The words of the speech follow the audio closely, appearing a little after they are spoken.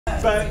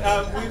But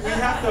we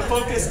have to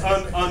focus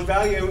on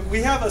value.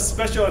 We have a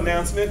special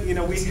announcement. You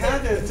know, we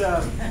haven't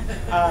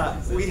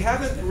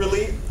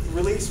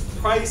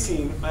released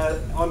pricing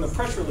on the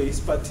press release,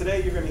 but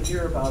today you're going to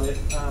hear about it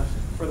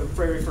for the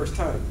very first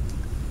time.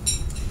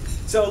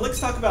 So let's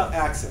talk about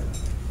accent.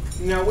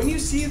 Now, when you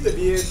see the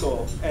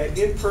vehicle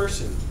in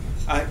person,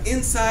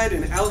 inside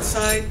and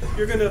outside,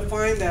 you're going to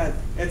find that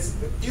it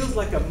feels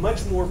like a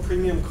much more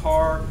premium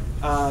car,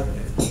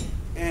 and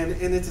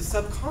it's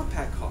a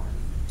subcompact car.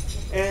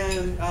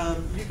 And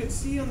you can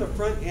see on the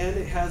front end,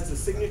 it has the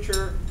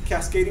signature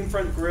cascading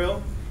front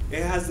grille.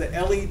 It has the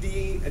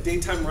LED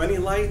daytime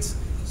running lights,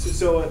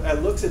 so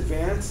it looks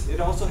advanced.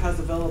 It also has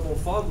available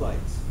fog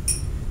lights.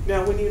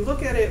 Now, when you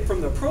look at it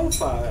from the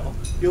profile,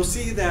 you'll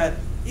see that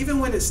even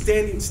when it's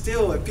standing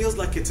still, it feels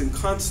like it's in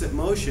constant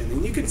motion.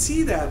 And you can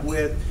see that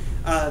with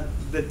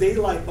the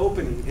daylight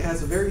opening. It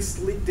has a very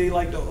sleek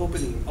daylight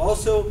opening.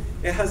 Also,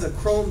 it has a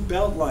chrome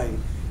belt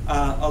line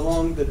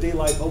along the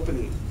daylight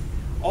opening.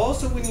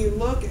 Also, when you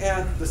look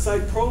at the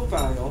side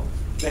profile,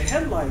 the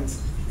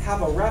headlights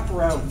have a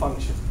wraparound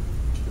function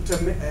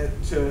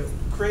to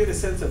create a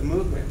sense of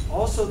movement.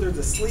 Also, there's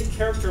a sleek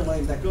character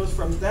lane that goes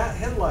from that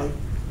headlight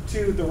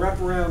to the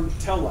wraparound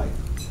tail light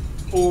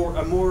for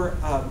a more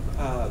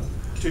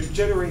to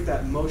generate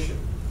that motion.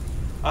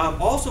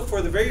 Also,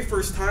 for the very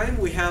first time,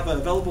 we have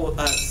available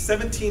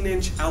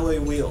 17-inch alloy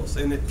wheels,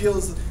 and it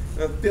fills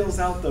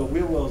out the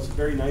wheel wells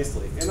very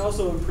nicely, and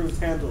also improves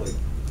handling.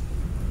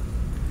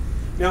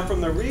 Now,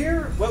 from the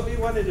rear, what we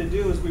wanted to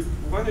do is we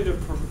wanted to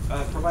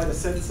provide a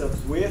sense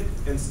of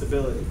width and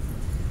stability.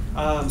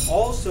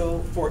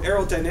 Also, for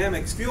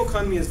aerodynamics, fuel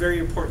economy is very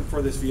important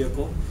for this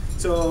vehicle.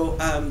 So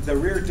the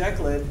rear deck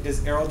lid is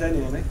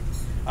aerodynamic.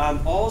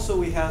 Also,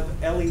 we have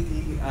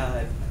LED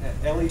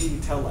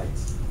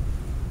taillights.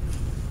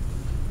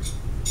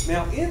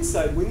 Now,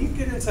 inside, when you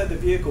get inside the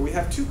vehicle, we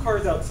have two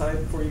cars outside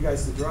for you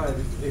guys to drive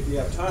if you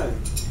have time.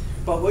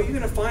 But what you're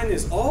going to find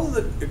is all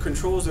of the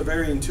controls are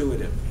very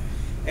intuitive.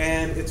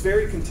 And it's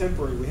very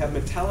contemporary. We have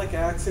metallic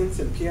accents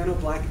and piano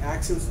black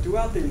accents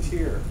throughout the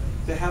interior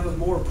to have a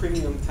more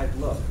premium type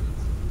look.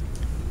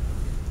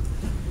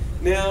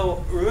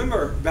 Now,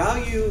 remember,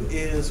 value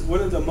is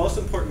one of the most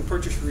important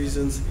purchase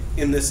reasons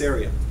in this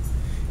area.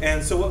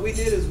 And so what we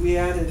did is we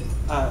added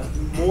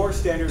more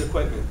standard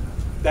equipment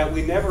that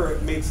we never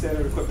made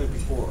standard equipment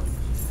before.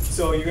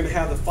 So you're going to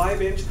have the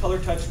 5-inch color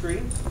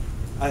touchscreen,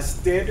 a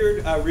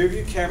standard rear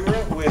view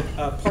camera with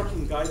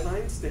parking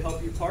guidelines to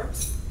help you park.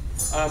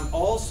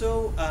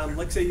 Also,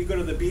 let's say you go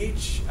to the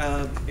beach,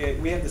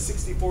 we have the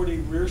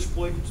 60/40 rear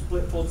split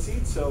fold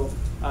seats, so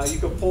you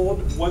can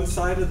fold one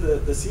side of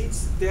the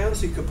seats down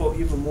so you can put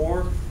even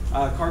more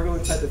cargo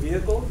inside the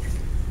vehicle.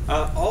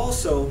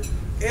 Also,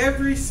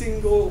 every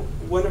single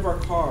one of our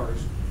cars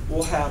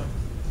will have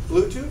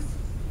Bluetooth,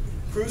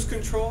 cruise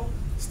control,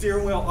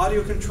 steering wheel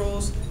audio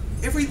controls,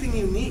 everything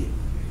you need.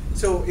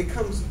 So it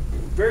comes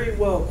very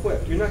well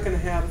equipped. You're not going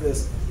to have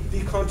this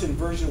decontent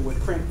version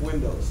with cranked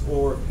windows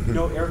or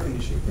no air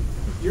conditioning.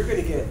 You're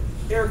going to get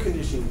air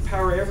conditioning,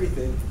 power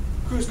everything,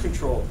 cruise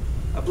control,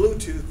 a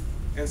Bluetooth,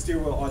 and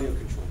steering wheel audio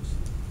controls.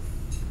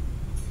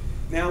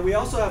 Now, we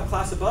also have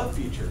class above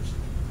features.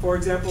 For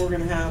example, we're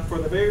going to have, for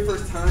the very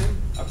first time,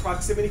 a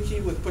proximity key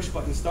with push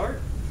button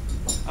start.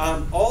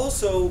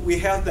 Also, we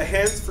have the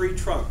hands-free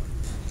trunk.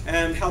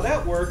 And how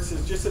that works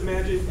is, just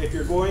imagine if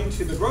you're going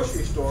to the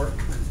grocery store,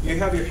 you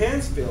have your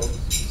hands filled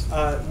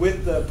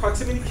with the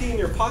proximity key in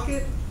your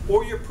pocket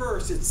or your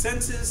purse. It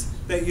senses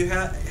that you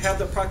have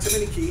the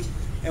proximity key,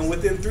 and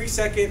within 3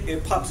 seconds,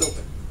 it pops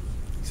open.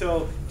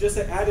 So just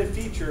an added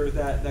feature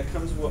that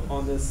comes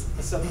on this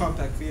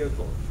subcompact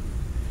vehicle.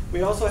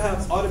 We also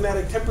have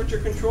automatic temperature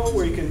control,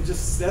 where you can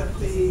just set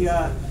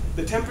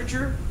the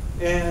temperature,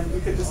 and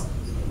you can just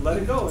let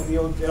it go,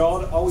 and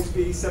it'll always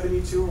be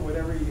 72 or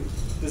whatever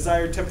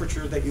desired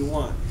temperature that you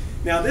want.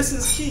 Now, this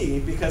is key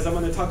because I'm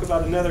going to talk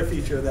about another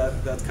feature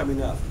that's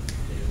coming up.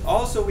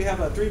 Also, we have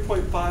a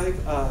 3.5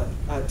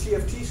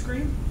 TFT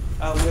screen,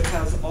 which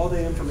has all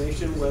the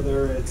information,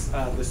 whether it's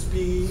the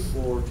speed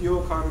or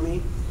fuel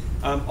economy.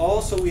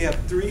 Also, we have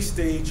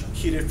 3-stage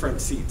heated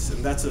front seats,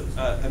 and that's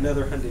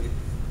another Hyundai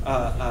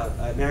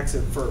an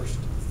accent first.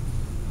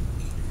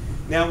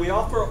 Now, we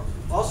also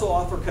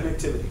offer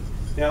connectivity.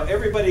 Now,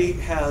 everybody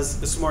has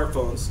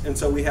smartphones, and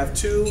so we have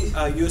 2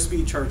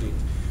 USB charging.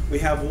 We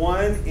have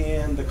one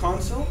in the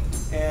console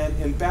and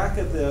in back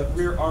of the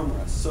rear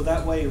armrest, so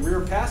that way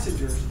rear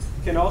passengers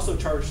can also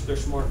charge their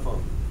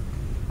smartphone.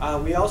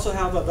 We also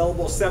have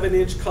available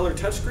 7-inch color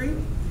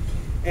touchscreen,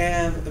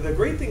 and the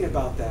great thing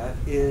about that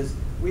is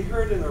we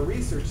heard in our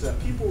research that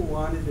people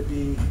wanted to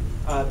be,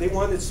 they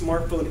wanted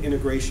smartphone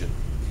integration.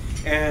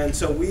 And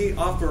so we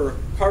offer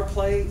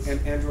CarPlay and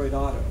Android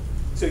Auto.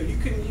 So you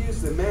can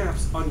use the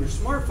maps on your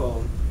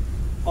smartphone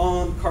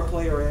on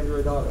CarPlay or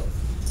Android Auto.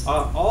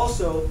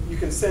 Also, you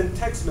can send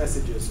text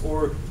messages,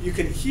 or you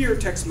can hear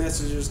text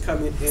messages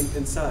come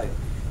inside.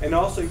 And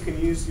also, you can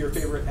use your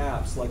favorite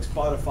apps like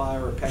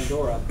Spotify or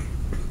Pandora.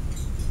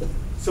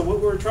 So what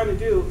we're trying to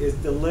do is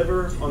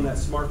deliver on that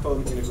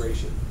smartphone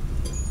integration.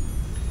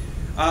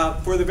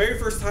 For the very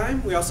first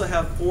time, we also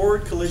have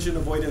forward collision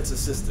avoidance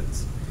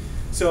assistance.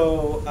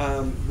 So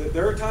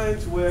there are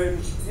times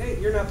when, hey,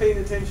 you're not paying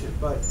attention,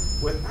 but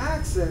with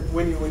Accent,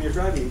 when you're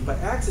driving, but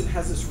Accent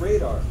has this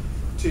radar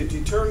to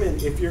determine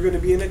if you're going to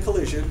be in a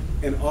collision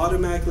and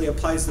automatically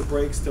applies the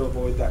brakes to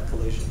avoid that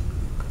collision.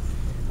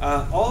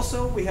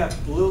 Also, we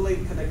have Blue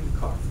Link Connected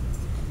Car.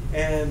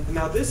 And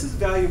now this is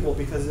valuable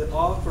because it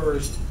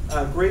offers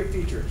great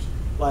features,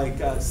 like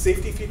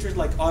safety features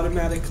like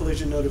automatic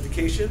collision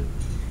notification.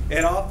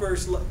 It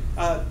offers,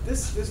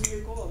 this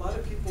vehicle, a lot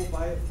of people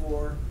buy it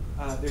for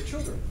their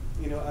children,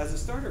 as a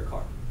starter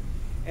car.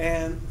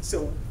 And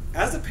so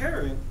as a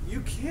parent,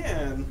 you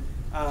can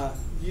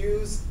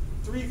use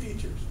 3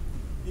 features.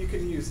 You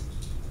can use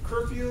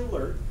curfew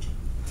alert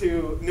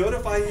to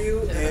notify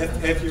you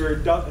if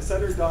your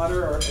son or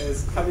daughter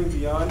is coming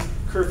beyond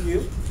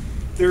curfew.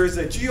 There is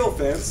a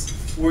geofence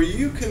where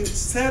you can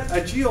set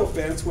a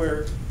geofence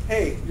where,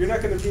 hey, you're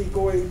not going to be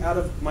going out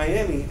of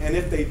Miami, and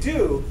if they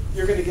do,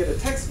 you're going to get a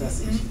text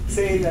message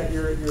saying that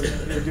you're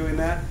doing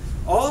that.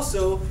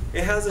 Also,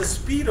 it has a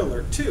speed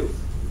alert too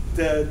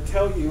to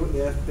tell you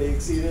if they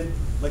exceeded,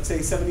 let's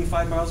say,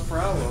 75 miles per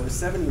hour or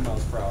 70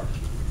 miles per hour.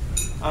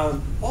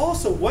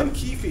 Also, one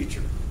key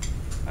feature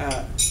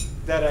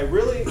that I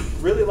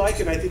really like,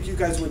 and I think you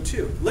guys would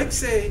too. Let's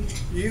say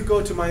you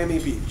go to Miami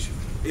Beach.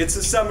 It's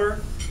the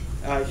summer,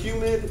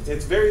 humid,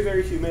 it's very,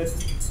 very humid.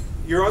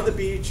 You're on the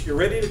beach, you're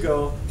ready to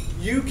go.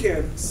 You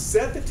can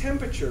set the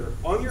temperature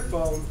on your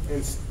phone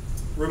and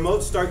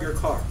remote start your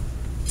car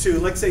to,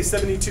 let's say,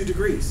 72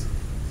 degrees.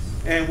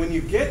 And when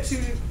you get to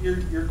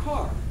your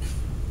car,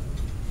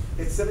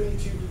 it's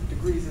 72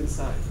 degrees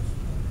inside.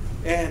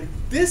 And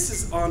this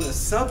is on a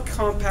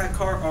subcompact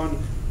car. On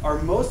our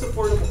most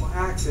affordable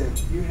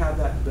Accent, you have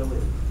that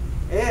ability.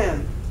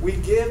 And we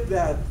give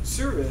that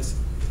service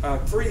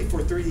free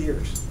for 3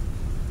 years.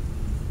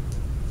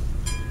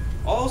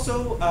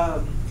 Also,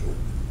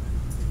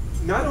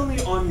 not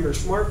only on your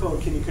smartphone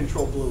can you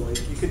control Blue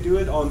Link, you can do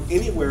it on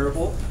any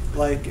wearable,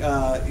 like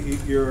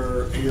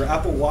your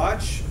Apple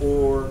Watch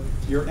or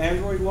your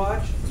Android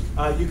Watch.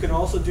 You can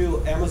also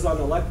do Amazon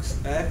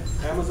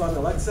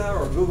Alexa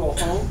or Google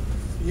Home.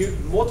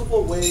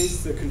 Multiple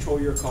ways to control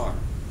your car.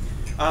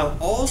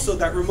 Also,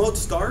 that remote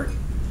start.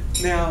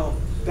 Now,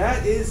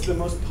 that is the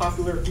most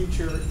popular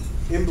feature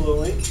in Blue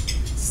Link.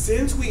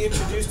 Since we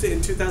introduced it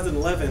in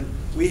 2011,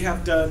 we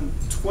have done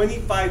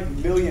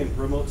 25 million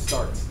remote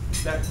starts.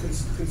 That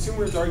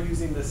consumers are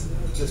using this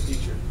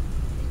feature.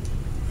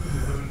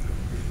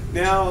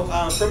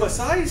 Now, from a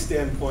size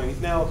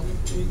standpoint, now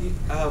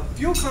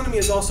fuel economy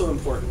is also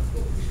important.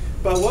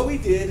 But what we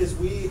did is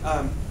we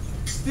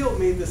still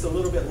made this a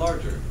little bit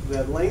larger.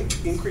 The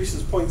length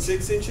increases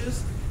 0.6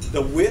 inches,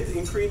 the width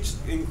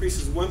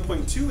increases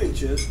 1.2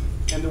 inches,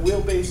 and the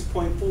wheelbase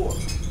 0.4.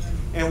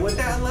 And what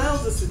that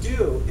allows us to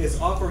do is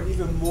offer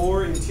even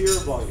more interior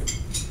volume.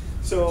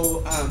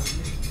 So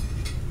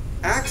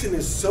Accent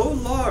is so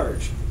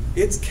large,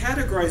 it's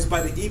categorized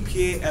by the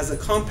EPA as a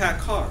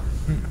compact car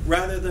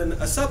rather than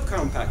a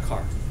subcompact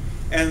car.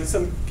 And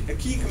some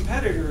key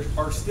competitors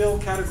are still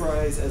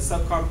categorized as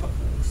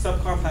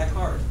subcompact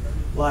cars,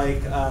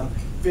 like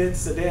Fit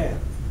sedan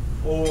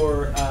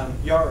or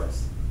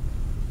Yaris.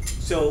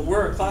 So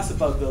we're a class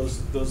above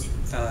those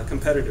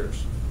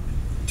competitors.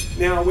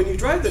 Now, when you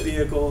drive the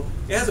vehicle,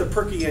 it has a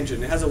perky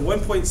engine. It has a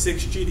 1.6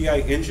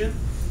 GDI engine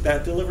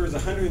that delivers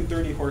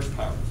 130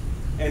 horsepower.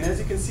 And as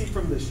you can see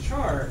from this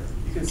chart,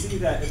 you can see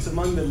that it's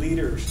among the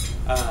leaders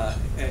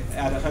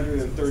at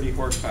 130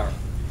 horsepower.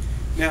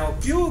 Now,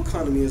 fuel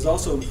economy is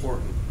also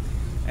important.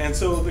 And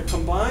so the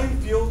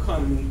combined fuel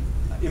economy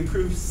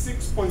improves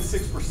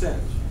 6.6%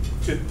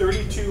 to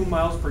 32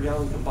 miles per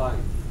gallon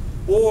combined.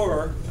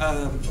 Or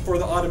for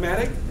the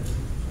automatic,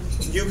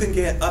 you can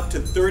get up to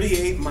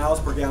 38 miles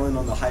per gallon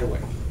on the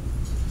highway.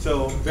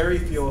 So very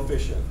fuel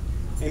efficient.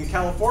 In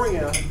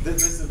California,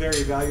 this is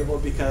very valuable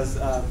because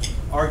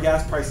our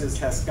gas prices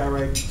have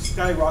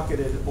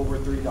skyrocketed over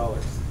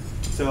 $3.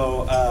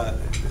 So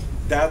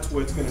that's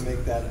what's going to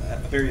make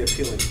that very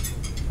appealing.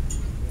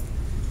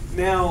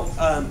 Now,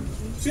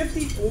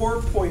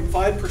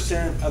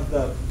 54.5% of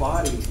the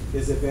body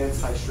is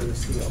advanced high-strength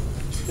steel.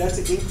 That's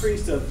an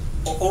increase of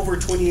over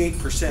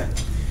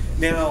 28%.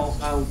 Now,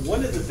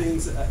 one of the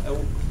things,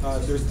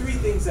 there's 3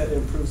 things that it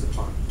improves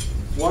upon.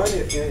 One,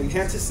 it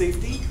enhances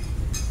safety.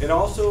 It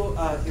also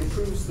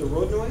improves the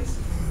road noise,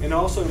 and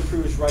also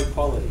improves ride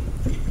quality.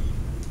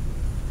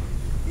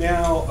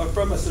 Now,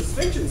 from a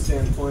suspension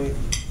standpoint,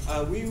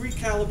 we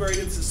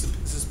recalibrated the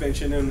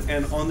suspension,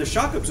 and on the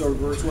shock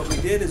absorbers, what we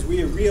did is we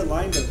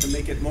realigned them to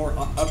make it more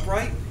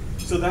upright,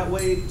 so that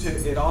way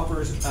it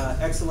offers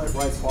excellent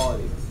ride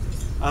quality.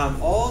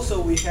 Also,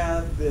 we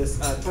have this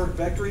torque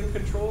vectoring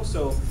control.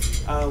 So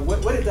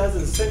what it does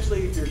is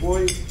essentially, if you're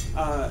going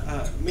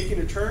making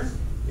a turn,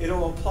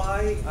 it'll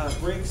apply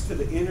brakes to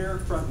the inner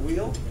front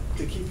wheel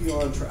to keep you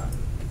on track.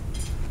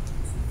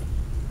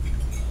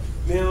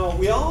 Now,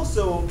 we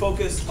also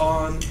focus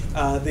on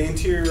the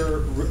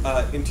interior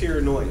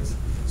noise.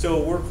 So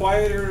we're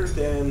quieter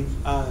than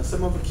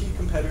some of the key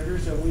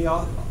competitors, and we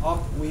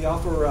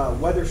offer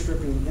weather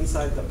stripping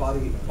inside the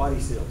body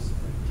seals.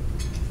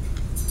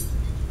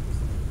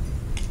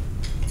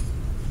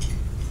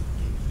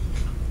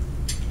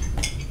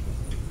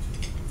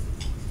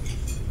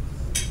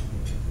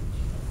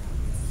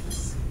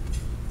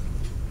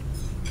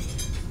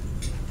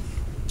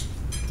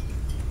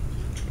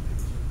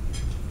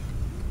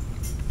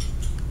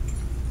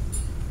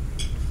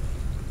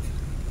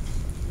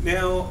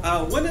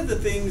 Now, one of the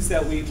things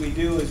that we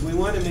do is we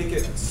want to make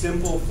it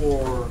simple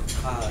for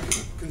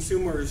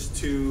consumers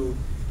to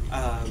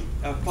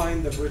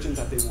find the version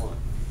that they want.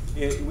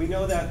 We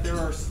know that there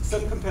are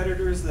some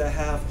competitors that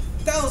have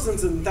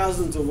thousands and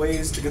thousands of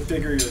ways to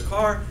configure your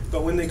car,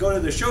 but when they go to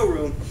the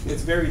showroom,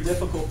 it's very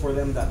difficult for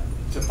them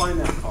to find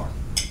that car.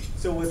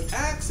 So with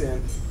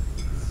Accent,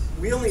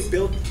 we only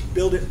build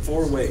it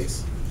 4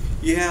 ways.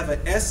 You have an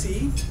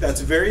SE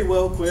that's very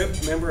well equipped.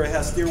 Remember, it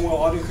has steering wheel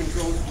audio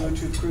controls,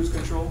 Bluetooth cruise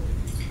control.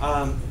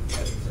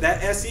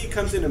 That SE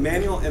comes in a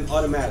manual and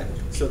automatic.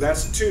 So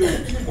that's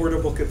 2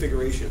 portable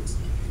configurations.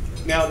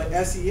 Now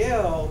the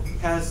SEL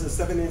has a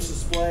 7-inch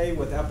display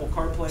with Apple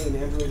CarPlay and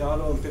Android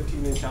Auto and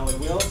 15-inch alloy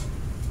wheels.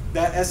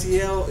 That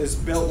SEL is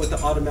built with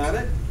the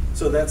automatic,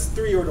 so that's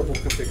 3 audible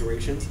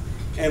configurations.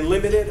 And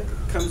Limited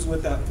comes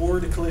with that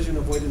forward collision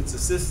avoidance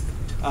assist,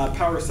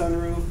 power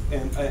sunroof,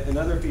 and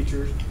other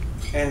features.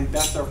 And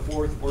that's our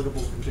 4th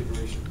audible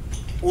configuration.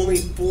 Only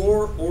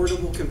 4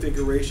 audible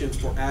configurations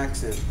for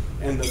Accent.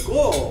 And the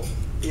goal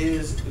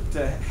is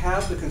to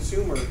have the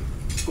consumer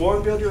go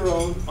and build your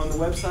own on the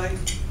website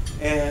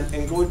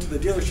and go into the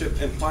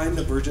dealership and find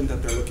the version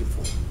that they're looking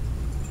for.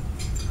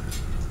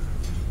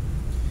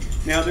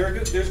 Now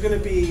there's going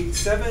to be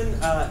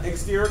 7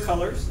 exterior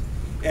colors.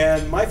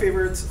 And my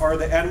favorites are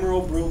the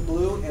Admiral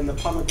Blue and the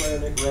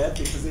Pomegranate Red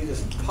because they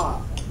just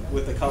pop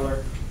with the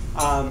color.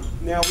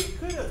 Now we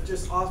could have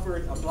just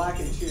offered a black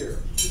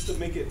interior just to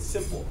make it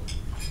simple,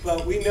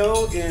 but we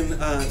know in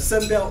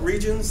Sunbelt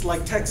regions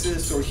like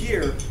Texas or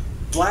here,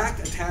 black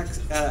attracts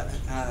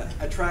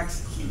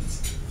heat.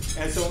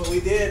 And so what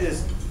we did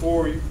is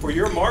for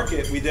your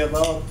market, we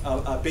developed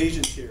a beige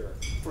interior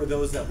for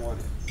those that want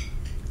it.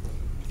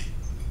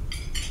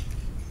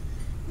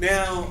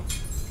 Now,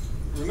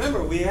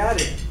 remember, we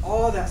added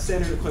all that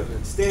standard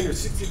equipment, standard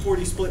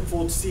 60/40 split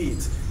fold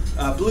seats,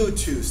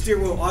 Bluetooth,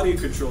 steering wheel audio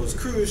controls,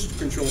 cruise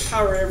control,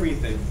 power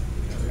everything.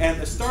 And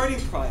the starting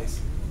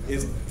price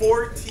is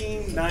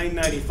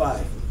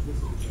 $14,995.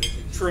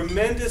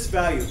 Tremendous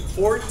value,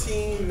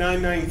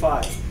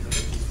 $14,995.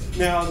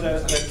 Now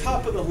the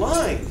top of the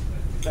line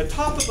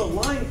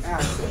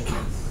Accent,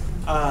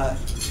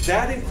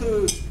 that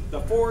includes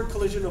the forward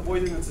collision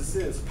avoidance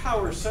assist,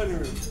 power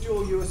sunroof,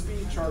 dual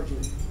USB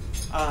charging.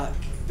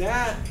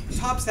 That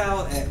tops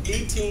out at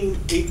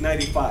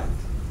 $18,895.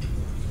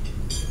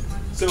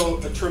 So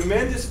a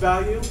tremendous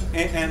value,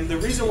 and the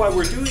reason why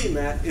we're doing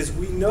that is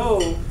we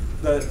know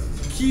the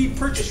key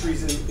purchase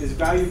reason is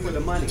value for the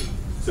money.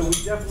 So we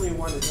definitely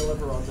want to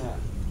deliver on that.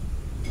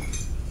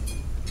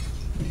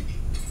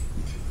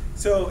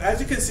 So as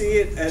you can see,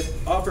 it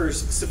offers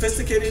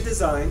sophisticated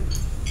design,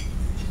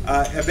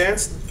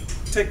 advanced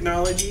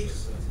technology,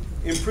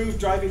 improved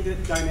driving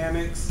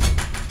dynamics,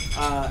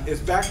 is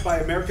backed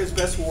by America's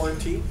Best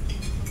Warranty,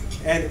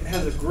 and it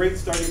has a great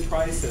starting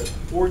price of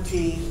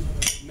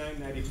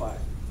 $14,995.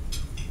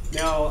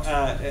 Now,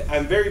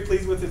 I'm very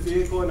pleased with this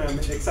vehicle, and I'm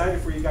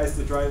excited for you guys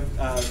to drive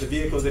the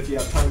vehicles if you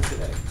have time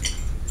today.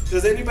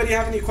 Does anybody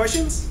have any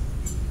questions?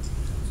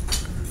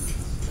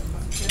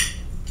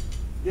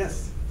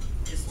 Yes?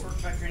 Is torque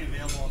vectoring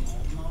available on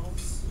all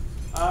models?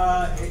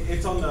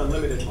 It's on the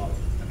limited model.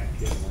 Okay.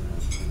 Yes.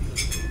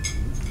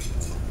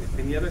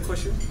 Any other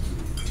questions?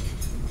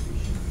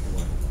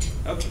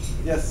 Okay.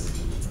 Yes?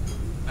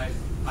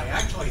 I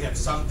actually have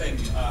something,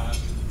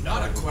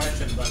 not a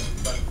question, but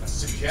a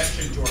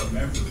suggestion to our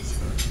members.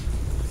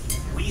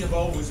 We have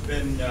always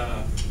been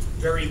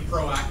very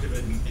proactive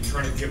in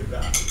trying to give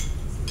back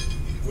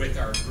with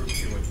our group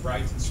here, with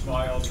Brights and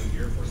Smiles and the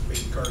Air Force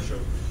Base Car Show.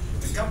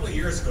 A couple of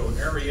years ago,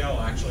 Ariel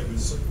actually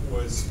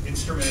was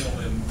instrumental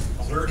in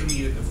alerting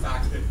me to the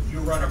fact that you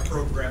run a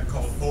program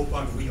called Hope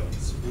on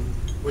Wheels,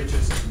 which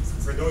is,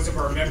 for those of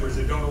our members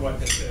that don't know what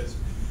this is,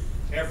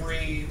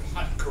 every,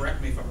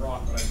 correct me if I'm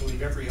wrong, but I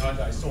believe every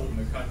Hyundai sold in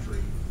the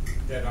country,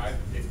 that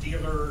the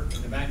dealer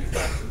and the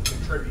manufacturer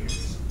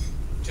contributes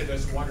to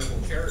this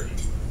wonderful charity.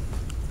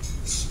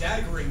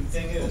 Staggering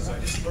thing is, I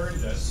just learned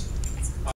this,